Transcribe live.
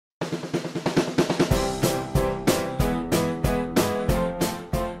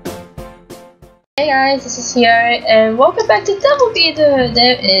Hey guys, this is here, and welcome back to Double Beater.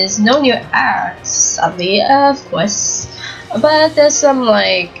 There is no new acts, sadly, of course, but there's some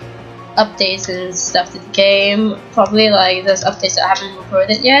like updates and stuff to the game. Probably like there's updates that I haven't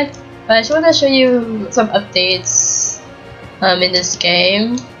recorded yet, but I just want to show you some updates in this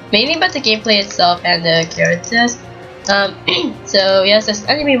game, mainly about the gameplay itself and the characters. So yes, there's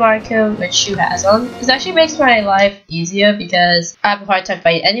enemy marker which you has on. This actually makes my life easier because I have a hard time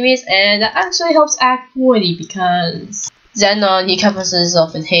fighting enemies, and that actually helps Act 40 because Xenon, he covers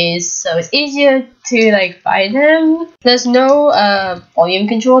himself with haze, so it's easier to like fight him. There's no volume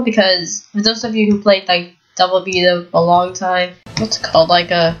control because for those of you who played like Double Beater for a long time, what's it called?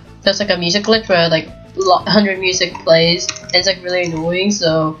 There's like a music glitch where like 100 music plays and it's like really annoying,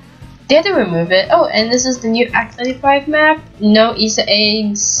 so they had to remove it. Oh, and this is the new Act 35 map. No Easter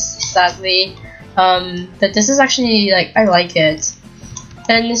eggs, sadly. But this is actually like, I like it.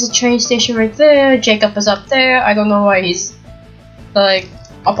 And there's a train station right there. Jacob is up there. I don't know why he's like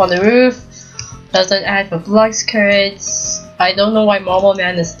up on the roof. There's an ad for block skirts. I don't know why Marble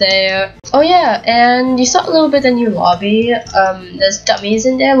Man is there. Oh yeah, and you saw a little bit of the new lobby. There's dummies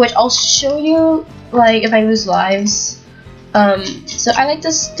in there, which I'll show you like if I lose lives. So I like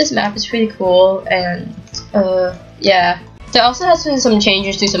this map, it's pretty cool, and yeah. There also has been some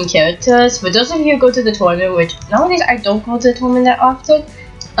changes to some characters. For those of you who go to the tournament, which nowadays I don't go to the tournament that often,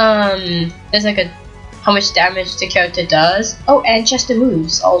 there's like a how much damage the character does. Oh, and Chester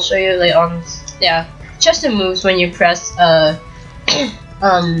moves. I'll show you later on. Yeah, Chester moves when you press like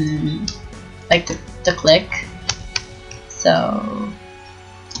the click. So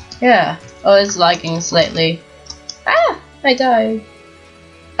yeah. Oh, it's lagging slightly. Ah! I died.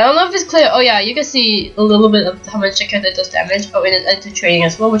 I don't know if it's clear. Oh yeah, you can see a little bit of how much the character does damage. Oh, and it's enter training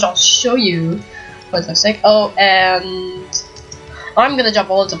as well, which I'll show you what it looks like. Oh, and I'm gonna jump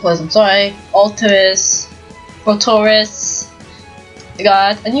all over the place. I'm sorry. Altaris, Rotoris,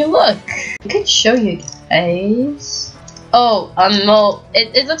 got a new look. I can show you guys. Oh, no,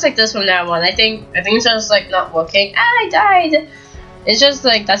 it looks like this from now on. I think it's just like not working. Ah, I died. It's just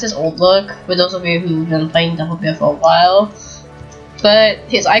like, that's his old look, for those of you who've been playing Double Beater for a while. But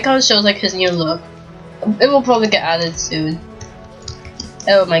his icon shows like his new look. It will probably get added soon.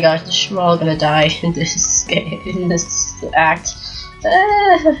 Oh my gosh, the Schmal gonna die in this game, in this act.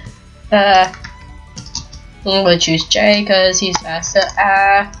 I'm gonna choose Jay because he's faster.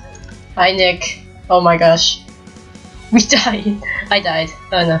 Hi Nick. Oh my gosh. We died. I died.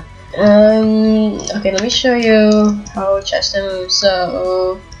 Oh no. Okay, let me show you how Chester moves.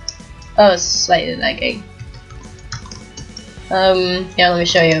 So, oh, it's slightly lagging. Yeah, let me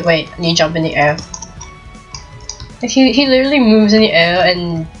show you. Wait, I need to jump in the air. He literally moves in the air,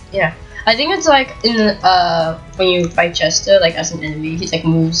 and yeah, I think it's like in when you fight Chester, like as an enemy, he like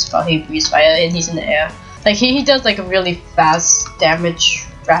moves while he breathes fire, and he's in the air. Like he does like a really fast damage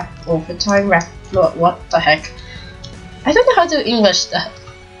rap overtime rap. What the heck? I don't know how to English that.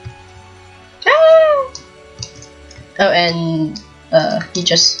 Oh, and he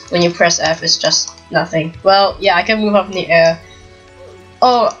just, when you press F, it's just nothing. Well, yeah, I can move up in the air.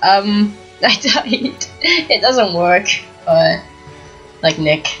 Oh, I died. It doesn't work, like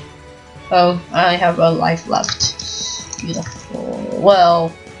Nick. Oh, I have a life left. Beautiful.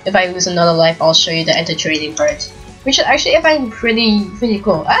 Well, if I lose another life, I'll show you the enter training part, which actually I find pretty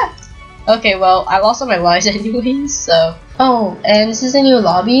cool. Ah! Okay, well, I lost all my lives anyways, so. Oh, and this is the new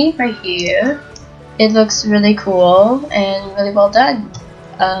lobby right here. It looks really cool and really well done.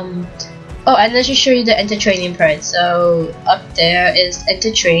 Oh, and let's just show you the enter training part. So up there is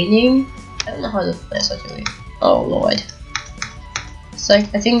enter training. I don't know how to play this actually. Oh lord. So I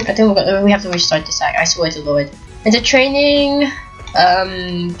think we have to restart this act. I swear to Lord. Enter training.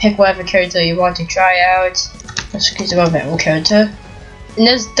 Pick whatever character you want to try out. Let's choose my own character. And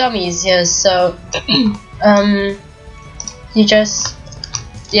there's dummies here, so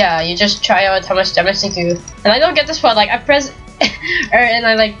you just try out how much damage they do. And I don't get this part, like I press and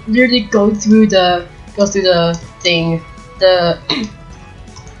I like literally go through the thing, the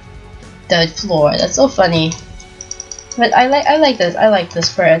floor. That's so funny. But I like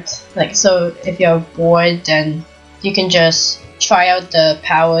this part. Like, so if you're bored, then you can just try out the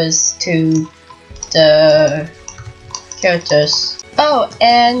powers to the characters. Oh,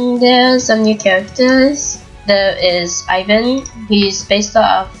 and there's some new characters. There is Ivan. He's based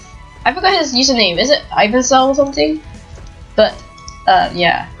off, I forgot his username. Is it Ivan Cell or something? But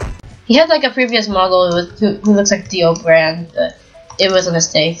yeah, he had like a previous model who looks like Dio Brand, but it was a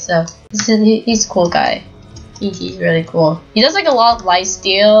mistake. So he's a cool guy. He's really cool. He does like a lot of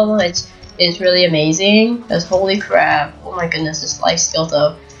lifesteal, which is really amazing. Because holy crap! Oh my goodness, this lifesteal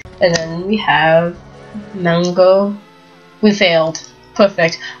though. And then we have mango. We failed.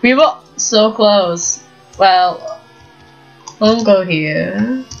 Perfect. We were so close. Well, mango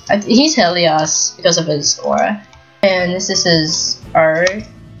here. He's Helios because of his aura. And this is his art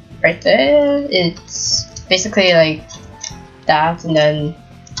right there. It's basically like that, and then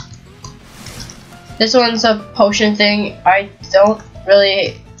this one's a potion thing. I don't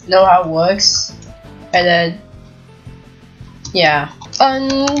really know how it works. And then yeah.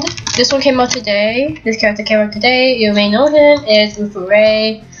 And this one came out today. This character came out today. You may know him. It's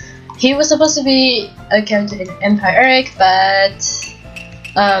RIFO. He was supposed to be a character in Empire Arc, but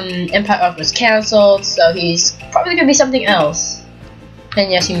Empire Arc was cancelled, so he's probably gonna be something else. And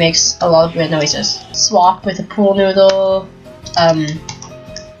yes, he makes a lot of weird noises. Swap with a pool noodle.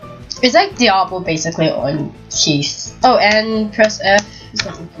 It's like Diablo basically on Keith. Oh, and press F.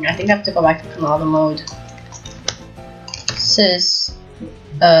 I think I have to go back to Canada mode. This is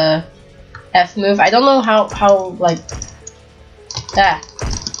F move. I don't know how like yeah.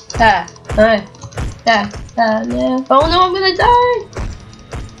 Oh no, I'm gonna die.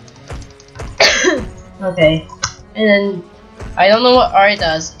 Okay, and then I don't know what R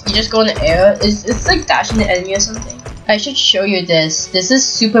does. You just go in the air. It's like dashing the enemy or something. I should show you this. This is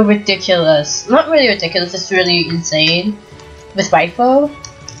super ridiculous. Not really ridiculous. It's really insane. With RIFO,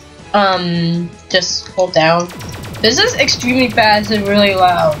 just hold down. This is extremely fast and really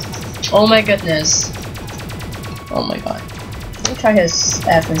loud. Oh my goodness. Oh my god. Let me try his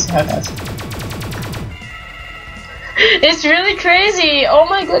F and see how it does. It's really crazy. Oh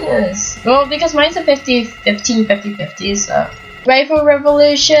my goodness. Well, because mine's a 50, 50, so. RIFO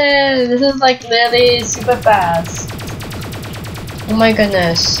Revolution. This is like literally super fast. Oh my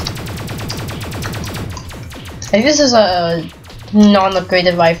goodness. I think this is a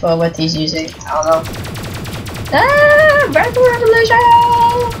non-upgraded RIFO what he's using. I don't know. Ah! RIFO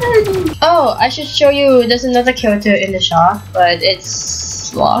Revolution! Oh, I should show you. There's another character in the shop, but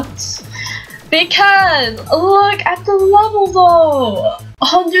it's locked. Because look at the level though!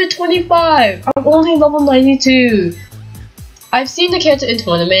 125! I'm only level 92. I've seen the character in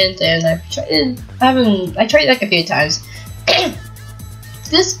tournament and I've tried it. I tried it like a few times.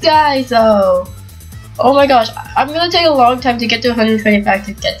 This guy though. Oh my gosh, I'm gonna take a long time to get to 125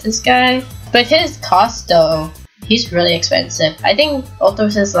 to get this guy. But his cost though, he's really expensive. I think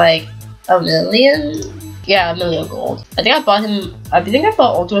Ultros is like $1 million. Yeah, $1 million gold. I think I bought him. I think I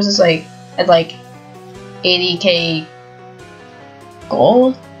bought Ultros is like at like 80k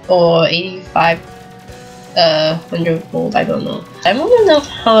gold or 8500 gold. I don't know. I don't even know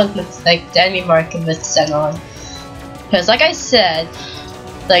how much like the enemy market was set on. Because like I said,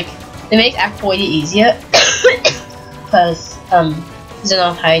 like it makes Act 40 easier. Because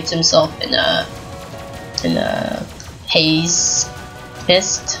Xenon hides himself in a haze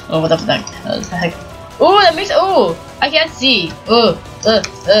mist or whatever that heck. Oh, that makes I can't see.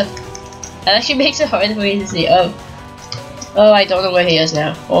 That actually makes it hard for me to see. Oh, I don't know where he is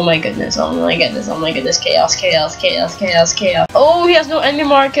now. Oh my goodness. Oh my goodness. Oh my goodness. Chaos. Oh, he has no enemy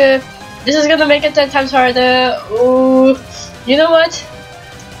marker. This is gonna make it 10 times harder. Oh, you know what?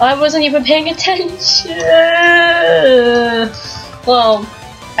 I wasn't even paying attention. Well,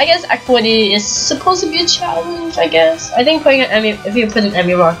 I guess Act 40 is supposed to be a challenge, I guess. I think putting an enemy, if you put an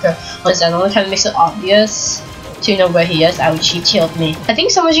enemy marker on Xenon, it kind of makes it obvious to know where he is. Ouch, he killed me. I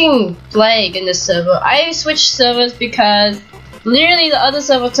think someone's using Plague in this server. I switched servers because literally the other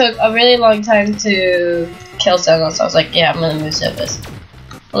server took a really long time to kill Xenon, so I was like, yeah, I'm gonna move servers.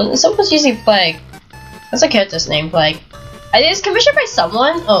 Well, someone's using Plague. That's a character's name, Plague. I think it's commissioned by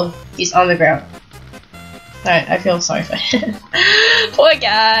someone. Oh, he's on the ground. Alright, I feel sorry for him. Poor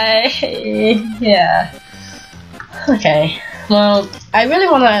guy. Yeah. Okay. Well, I really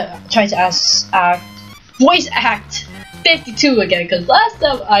want to try to ask voice act 52 again, because last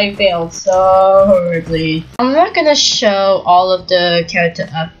time I failed so horribly. I'm not gonna show all of the character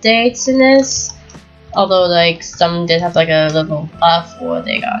updates in this, although like some did have like a little buff or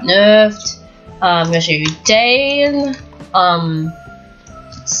they got nerfed. I'm gonna show you Dane.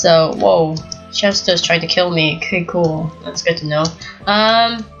 So whoa, Chester's trying to kill me. Okay, cool. That's good to know.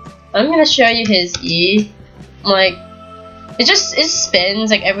 I'm gonna show you his E. Like, it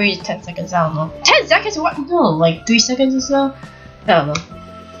spins like every 10 seconds. I don't know. 10 seconds? What? No, like 3 seconds or so. I don't know.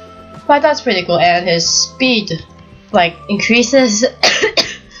 But that's pretty cool. And his speed like increases.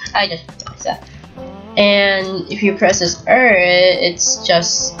 I just realized that. And if you press his R, it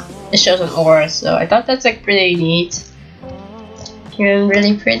shows an aura. So I thought that's like pretty neat. You're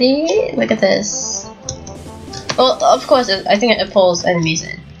really pretty. Look at this. Well, of course, I think it pulls enemies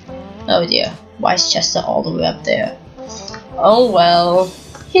in. Oh dear. Why is Chester all the way up there? Oh well.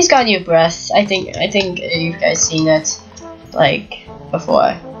 he's got new breath. I think you guys seen it like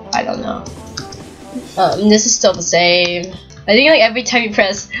before. I don't know. This is still the same. I think like every time you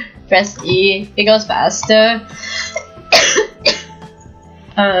press E, it goes faster.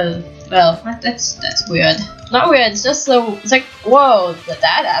 Well, that's weird. Not weird. It's just so. It's like, whoa, did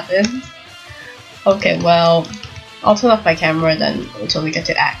that happen? Okay, well, I'll turn off my camera then until we get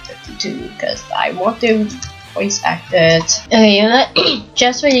to Act 52 because I want to voice act it. Okay, you know what?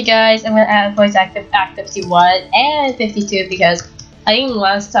 Just for you guys, I'm gonna add voice act 51 and 52 because I think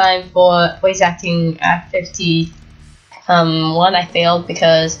last time for voice acting Act 51 I failed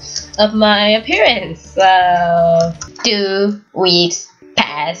because of my appearance. 2 weeks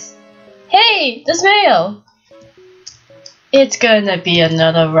pass. Hey, the snail! It's gonna be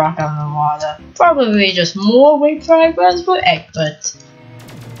another rock on the water. Probably just more weight progress for Egbert.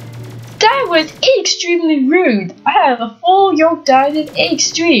 That was extremely rude. I have a full yolk diet egg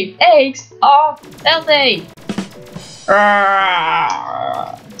stream. Eggs are healthy.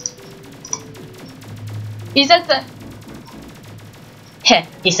 He said that. Heh,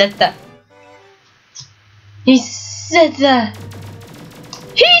 he said that. He said that.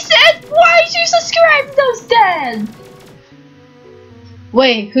 He said, why did you subscribe to those then?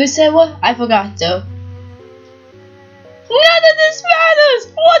 Wait, who said what? I forgot though. None of this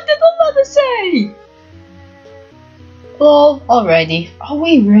matters! What did the mother say? Well, alrighty. Are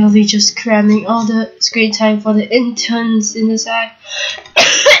we really just cramming all the screen time for the interns in this act?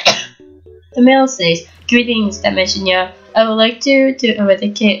 The mail says, greetings, Dimensionia. I would like to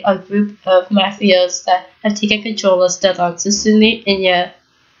eradicate a group of mafias that have taken control of Stedon consistently in your...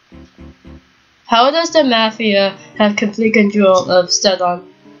 How does the mafia have complete control of Stedon?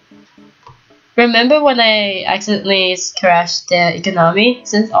 Remember when I accidentally crashed their economy?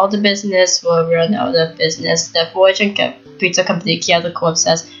 Since all the business will run out of business, the Fortune Pizza Company Kyoto Corp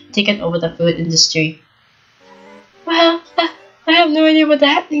has taken over the food industry. Well, I have no idea what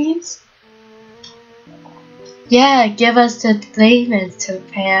that means. Yeah, give us the layman's term,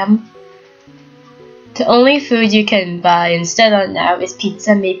 Pam. The only food you can buy instead of now is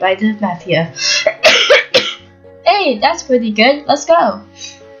pizza made by the mafia. Hey, that's pretty good. Let's go.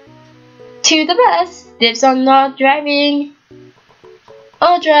 To the bus. Dibs on not driving.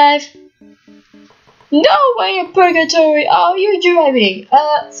 I'll drive. No way in purgatory. Oh, you driving.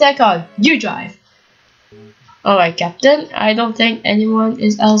 Second, you drive. Alright, Captain. I don't think anyone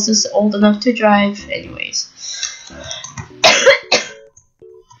else is old enough to drive anyways.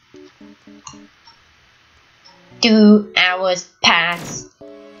 2 hours pass.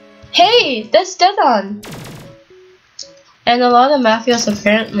 Hey, that's Stedon! And a lot of mafias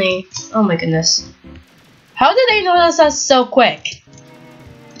apparently. Oh my goodness. How did they notice us so quick?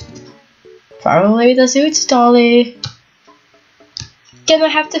 Probably the suits, Dolly. Gonna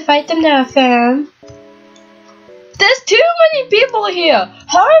have to fight them now, fam. There's too many people here!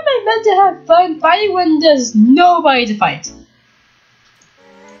 How am I meant to have fun fighting when there's nobody to fight?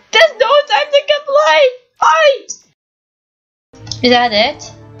 There's no time to complain! Fight! Is that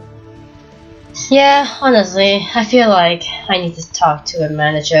it? Yeah, honestly, I feel like I need to talk to a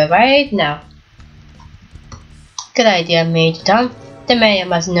manager right now. Good idea, Major Tom. The mayor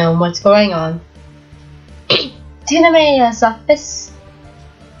must know what's going on. To the mayor's office.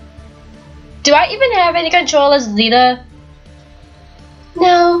 Do I even have any control as leader?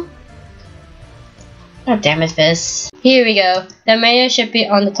 No. Oh damn it, Fizz. Here we go. The mayor should be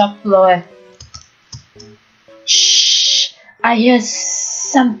on the top floor. Shh! I hear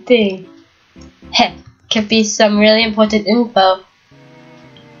something. Heh, could be some really important info.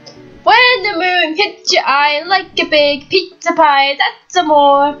 When the moon hits your eye like a big pizza pie, that's some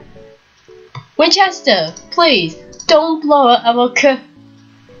more. Winchester, please, don't blow up our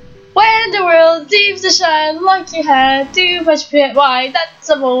When the world seems to shine like you had too much why, that's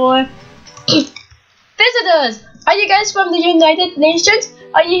some more. Visitors, are you guys from the United Nations?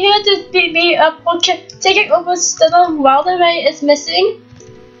 Are you here to beat me up for taking over Stedon while the mayor is missing?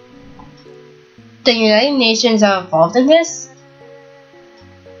 The United Nations are involved in this?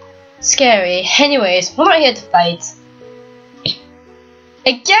 Scary. Anyways, we're not here to fight.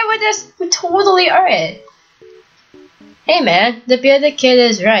 And get with this, we totally are it. Hey man, the bearded kid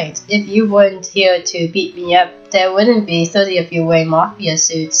is right. If you weren't here to beat me up, there wouldn't be 30 of you wearing mafia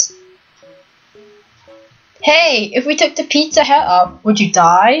suits. Hey, if we took the pizza head off, would you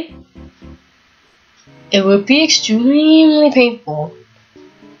die? It would be extremely painful.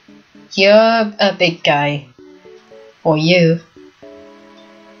 You're a big guy. For you.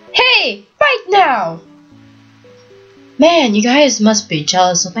 Hey, fight now! Man, you guys must be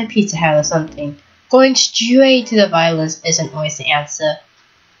jealous of my pizza head or something. Going straight to the violence isn't always the answer.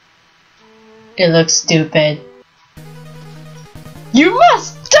 It looks stupid. You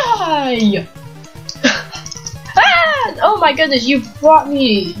must die! Ah! Oh my goodness, you brought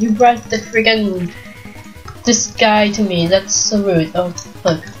the friggin' this guy to me. That's so rude. Oh,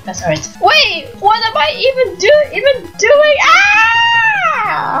 look, that's alright. Wait, what am I even doing?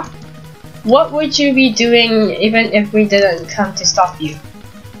 Ah! What would you be doing even if we didn't come to stop you?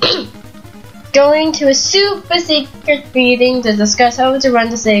 Going to a super secret meeting to discuss how to run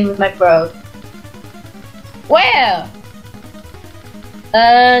the city with my bro. Where?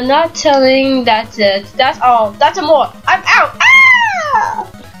 Not telling. That's it. That's all. That's more. I'm out. Ah!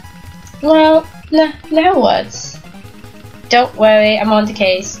 Well, now what? Don't worry, I'm on the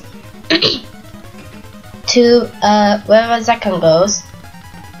case. To wherever Zakon goes.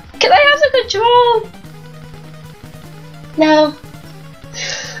 Can I have the control? No.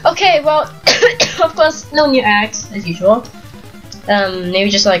 Okay, well, of course, no new acts as usual. Maybe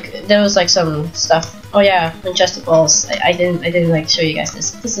just like there was like some stuff. Oh yeah, adjustables. I didn't like show you guys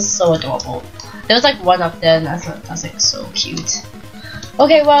this. This is so adorable. There was like one up there, and I thought that was like so cute.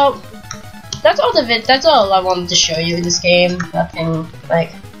 Okay, well, that's all that's all I wanted to show you in this game. Nothing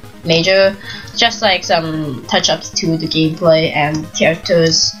like major. Just like some touch-ups to the gameplay and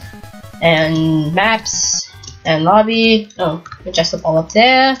characters and maps and lobby. Oh, adjustable up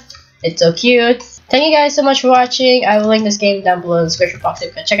there. It's so cute. Thank you guys so much for watching. I will link this game down below in the description box so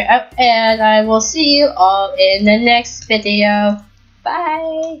you can check it out. And I will see you all in the next video.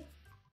 Bye!